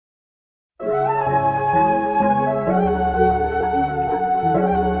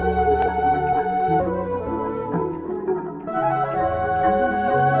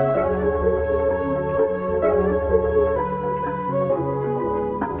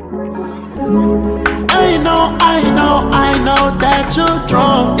I know that you're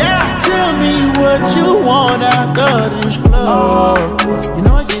drunk. Yeah. Tell me what you want after this club. You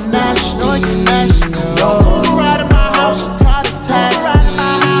know you're nasty. Don't move right in my house, you call a taxi.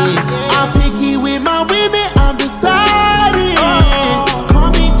 I'm picky with my women, I'm deciding. Call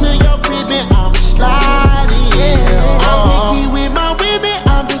me to your crib and I'm sliding. I'm picky with my women,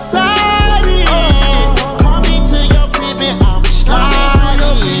 I'm deciding. Call me to your crib and I'm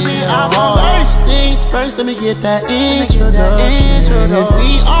sliding. First things first, let me get that introduction.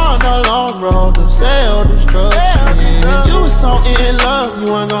 We on the long road to self-destruction. You was so in love, you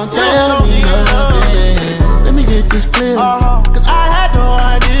weren't gonna tell me nothing. Let me get this clear, cause I had no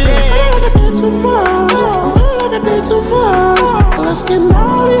idea. I feel like I did too much, I feel like I did too much. Let's get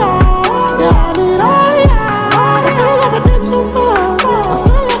naughty, yeah, I need all y'all. I feel like I did too much, I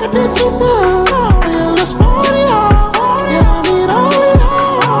feel like I did too much. Yeah, let's party, yeah, I need all y'all.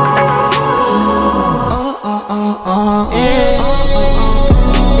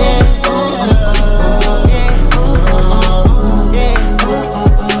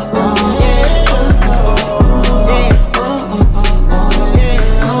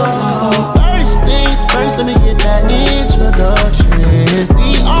 Let me get that introduction.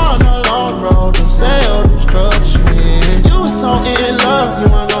 We on a long road to self-destruction. You was so in love, you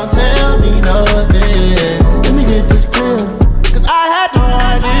weren't gonna tell me nothing. Let me get this clear, cause I had no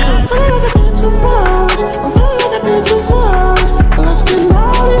idea. I feel like I did too much, I feel like I did too much. Let's get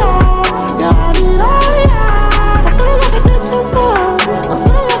naughty, yeah, I need all y'all. I feel like I did too much, I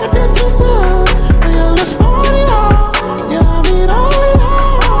feel like I did too much. Yeah, let's party, yeah, I need all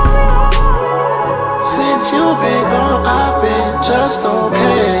y'all. Since you been gone, I've been just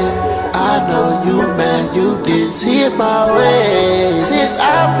okay. I know you mad, you didn't see it my way. Since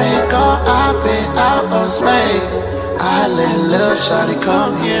I've been gone, I've been out of space. I let little shawty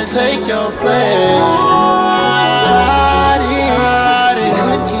come here and take your place.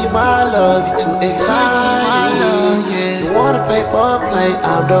 Couldn't keep my love, you too excited. You want a paper plate,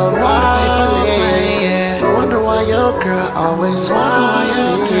 I'm the one. You wonder why your girl always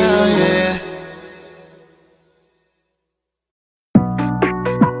smiling, yeah.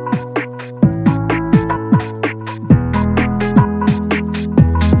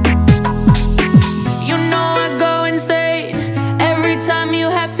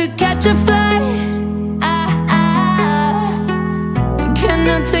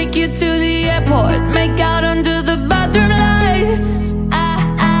 Take you to the airport, make out under the bathroom lights.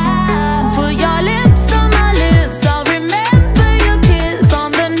 Put your lips on my lips, I'll remember your kiss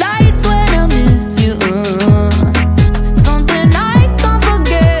on the nights when I miss you. Something I can't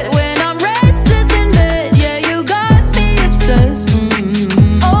forget when I'm restless in bed. Yeah, you got me obsessed.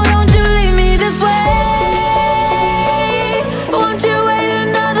 Oh, don't you leave me this way. Won't you wait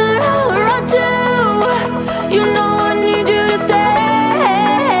another hour or two? You know I need you to stay.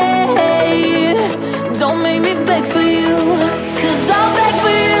 Don't make me beg for you, cause I'll beg for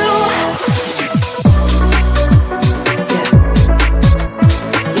you.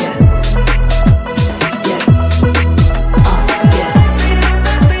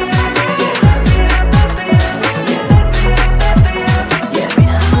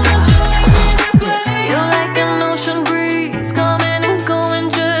 You're like an ocean breeze, coming and going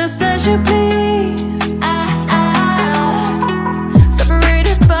just as you please.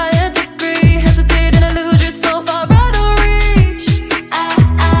 Separated by a degree, hesitating to lose you so far out of reach.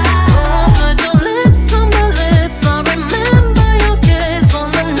 Put your lips on my lips, I remember your kiss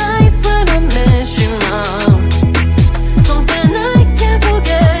on the nights when I miss you now. Something I can't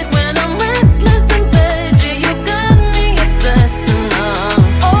forget when I'm restless in bed. Yeah, you got me obsessing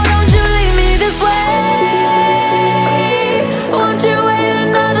now. Oh, don't you leave me this way. Won't you wait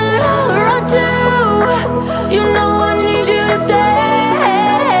another hour or two? You know I need you to stay.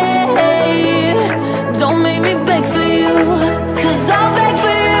 Don't make me beg for you, cause I'll beg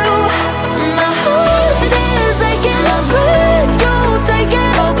for you. My heart is aching, I'll break you, take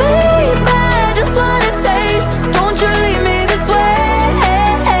it, oh baby, just wanna taste. Don't you leave me this way.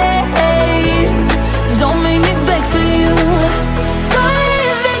 Don't make me beg for you.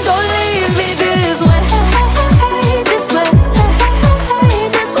 Don't leave me this way. This way, this way. Don't leave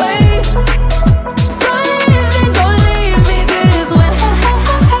me this way.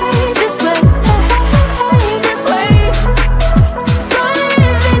 This way, this way. Don't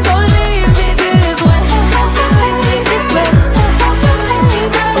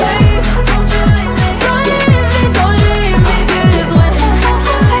leave me this way. This way,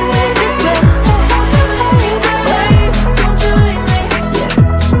 this way. Don't leave me this way. This way,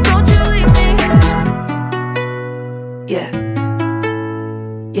 don't you leave me. Yeah,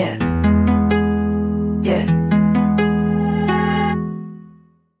 yeah, yeah,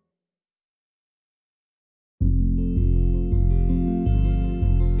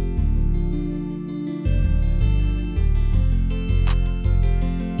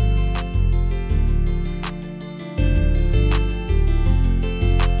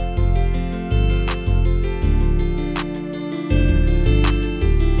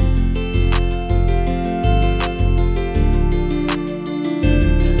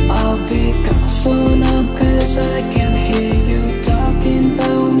 soon up, cause I can hear you talking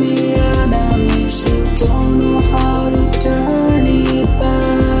about me, and I miss you. Don't know how to turn it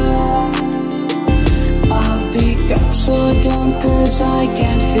back. I've become so dumb, cause I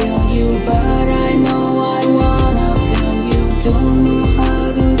can feel you, but I know I wanna feel you. Don't know how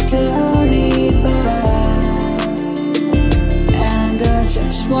to turn it back. And I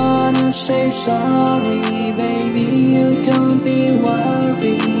just wanna say sorry, baby, you don't be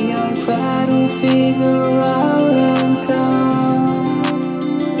worried. I'll try to figure out and come.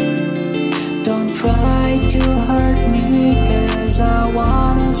 Don't try to hurt me, cause I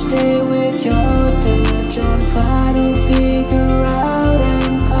wanna stay with your touch. I'll try to figure out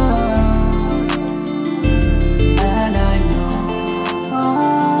and come. And I know,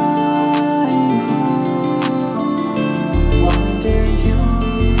 one day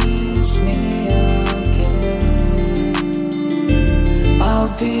you'll miss me again.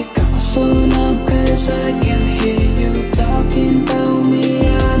 I'll become so numb, cause I can hear you talking about me,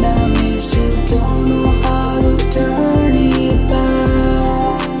 and I miss you. Don't know how to turn it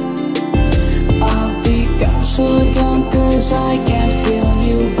back. I'll become so dumb, cause I can feel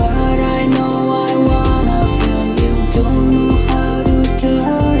you, but I know I wanna feel you. Don't know how to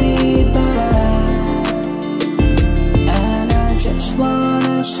turn it back. And I just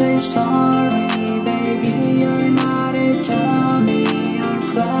wanna say sorry, baby, you're not it, tell me. I'll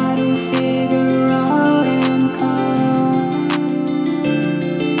try to figure out and come.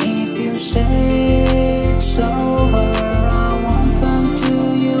 If you say it's over, I won't come to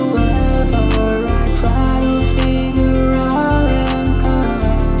you ever. I try to figure out and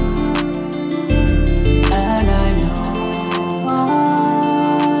come. And I know,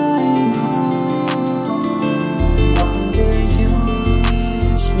 one day you'll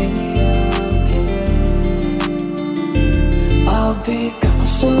miss me again. I'll become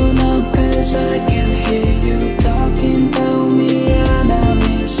so numb, cause I can hear you talking about me, and I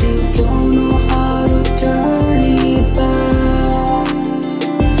miss you. Don't know how to turn it back.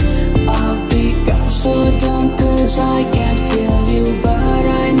 I'll become so dumb, cause I can feel you, but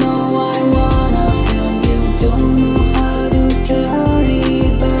I know I wanna feel you. Don't know how to turn it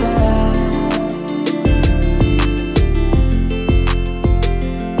back.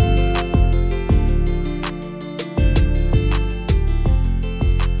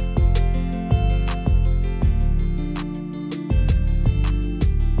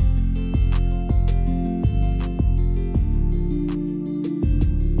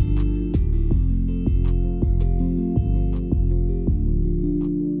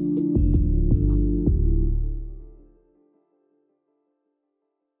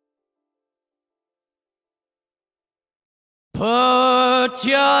 Put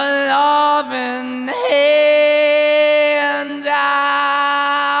your loving hand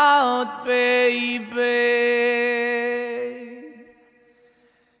out, baby,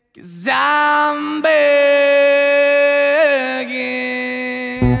 'cause I'm begging.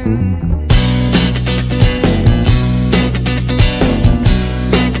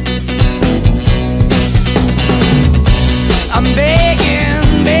 I'm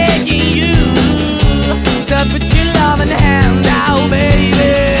begging, begging you to put your loving hand out, baby.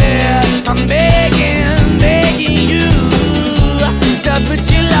 I'm begging, begging you to put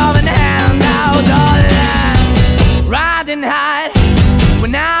your loving hand out, darling. Riding high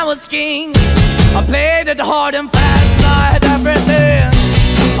when I was king, I played it hard and fast, I had everything.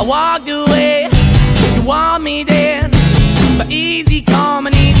 I walked away, you want me then, but easy come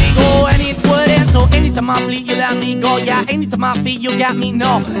and easy go, and it wouldn't. So anytime I bleed, you let me go. Yeah, anytime I feel, you got me,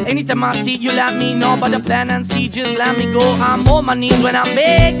 no. Anytime I see, you let me know. But the plan and see, just let me go. I'm on my knees when I'm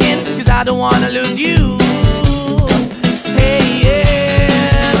begging, 'cause I don't wanna lose you. Hey,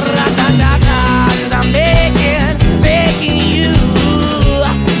 yeah, ra-da-da-da, 'cause I'm begging, begging you,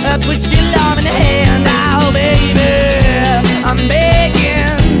 put your love in the hand out, baby. I'm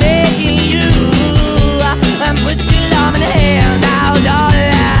begging, begging you, put your love in the hand out,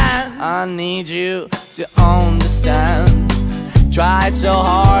 darling. I need you to understand. Try so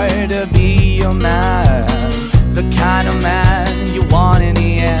hard to be your man, the kind of man you want in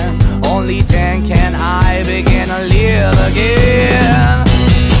the end. Only then can I begin to live again.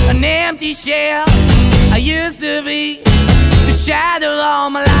 An empty shell I used to be, the shadow all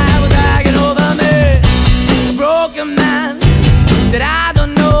my life was hanging over me. A broken man that I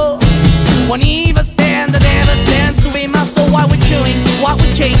don't know, won't even stand, that never stands to be my soul. Why we're chilling, why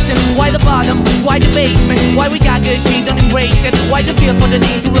we're chasing, why the bottom, why the basement, why we got good, she don't embrace it. Why the feel for the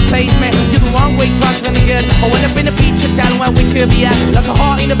need to replace me? You're the wrong way, trying to be good. I went up in the feature, telling where we could be at. Like a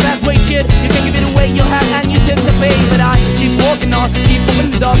heart in the best way, shit. You can give it away, you have, and you took the bait. But I keep walking on, keep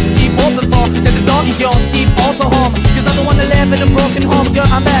moving the dog, keep hoping for that the dog is yours, keep also home. Cause I'm the one that live in a broken home. Girl,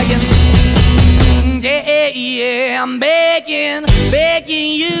 I'm begging. Yeah, I'm begging,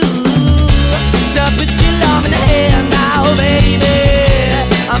 begging you to put your love in the hand now, baby.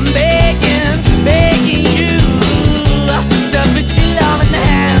 I'm begging, begging you to put your love in the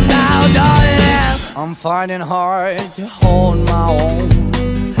hand now, darling. I'm finding hard to hold my own,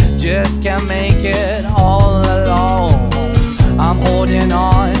 just can't make it all alone. I'm holding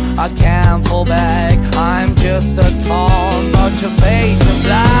on, I can't fall back. I'm just a call, not your face of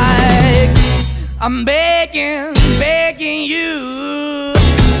black. I'm begging, begging you,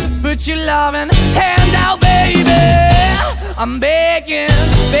 put your loving hand out, baby. I'm begging,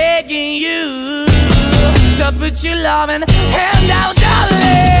 begging you to put your loving hand out,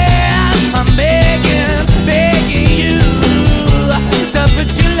 darling. I'm begging, begging you to put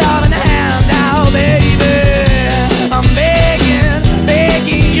your loving hand out, baby. I'm begging,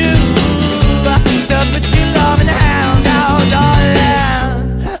 begging you to put your loving hand out,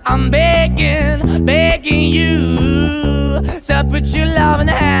 darling. I'm begging, begging you to put your loving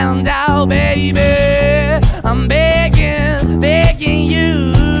hand out, baby. I'm begging, begging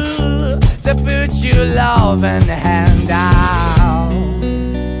you to put your loving hand out.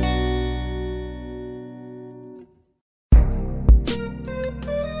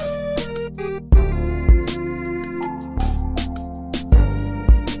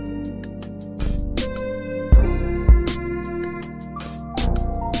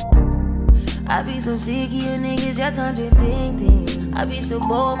 I be so sick of you niggas, y'all contradicting. I be so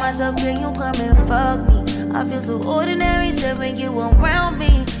bored myself, can you come and fuck me? I feel so ordinary, so when you around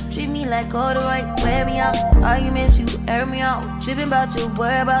me. Treat me like all the right, wear me out. Arguments, you air me out. Tripping about your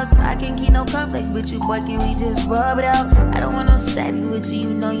whereabouts. I can't keep no conflict with you, boy, can we just rub it out? I don't want no savvy with you, you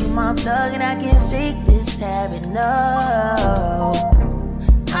know you my plug. And I can't shake this habit, no.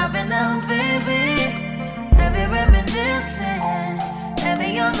 I've been out, baby, heavy reminiscing.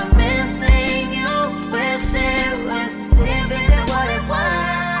 Every other missing you, wish it was different than what it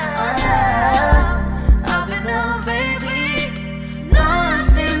was. I've been down, baby,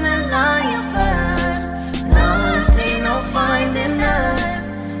 lost in the lion first, lost in no finding us.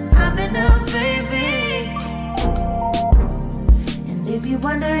 I've been down, baby, and if you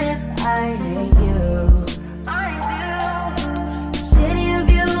wonder if I hate you, I do. City of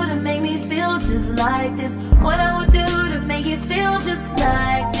you to make me feel just like this. What I would do to make you feel just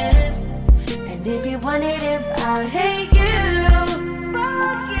like this. And if you wondered if I hate you,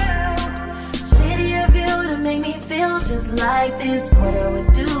 fuck you. City of you to make me feel just like this. What I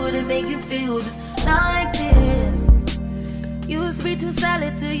would do to make you feel just like this. Used to be too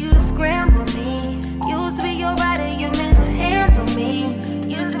solid till you scramble me. Used to be your rider, you meant to handle me.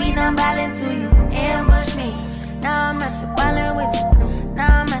 Used to be non-violent till you ambush me. Now I'm at your violent with you.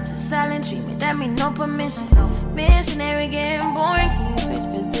 Now I'm at your silent treatment, that mean no permission. Missionary getting boring, can you switch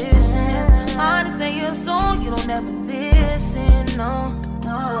positions? Hard to say your song, you don't ever listen, no,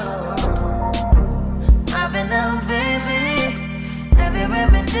 no. I've been out, baby, every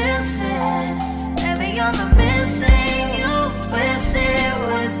reminiscing, every other minute.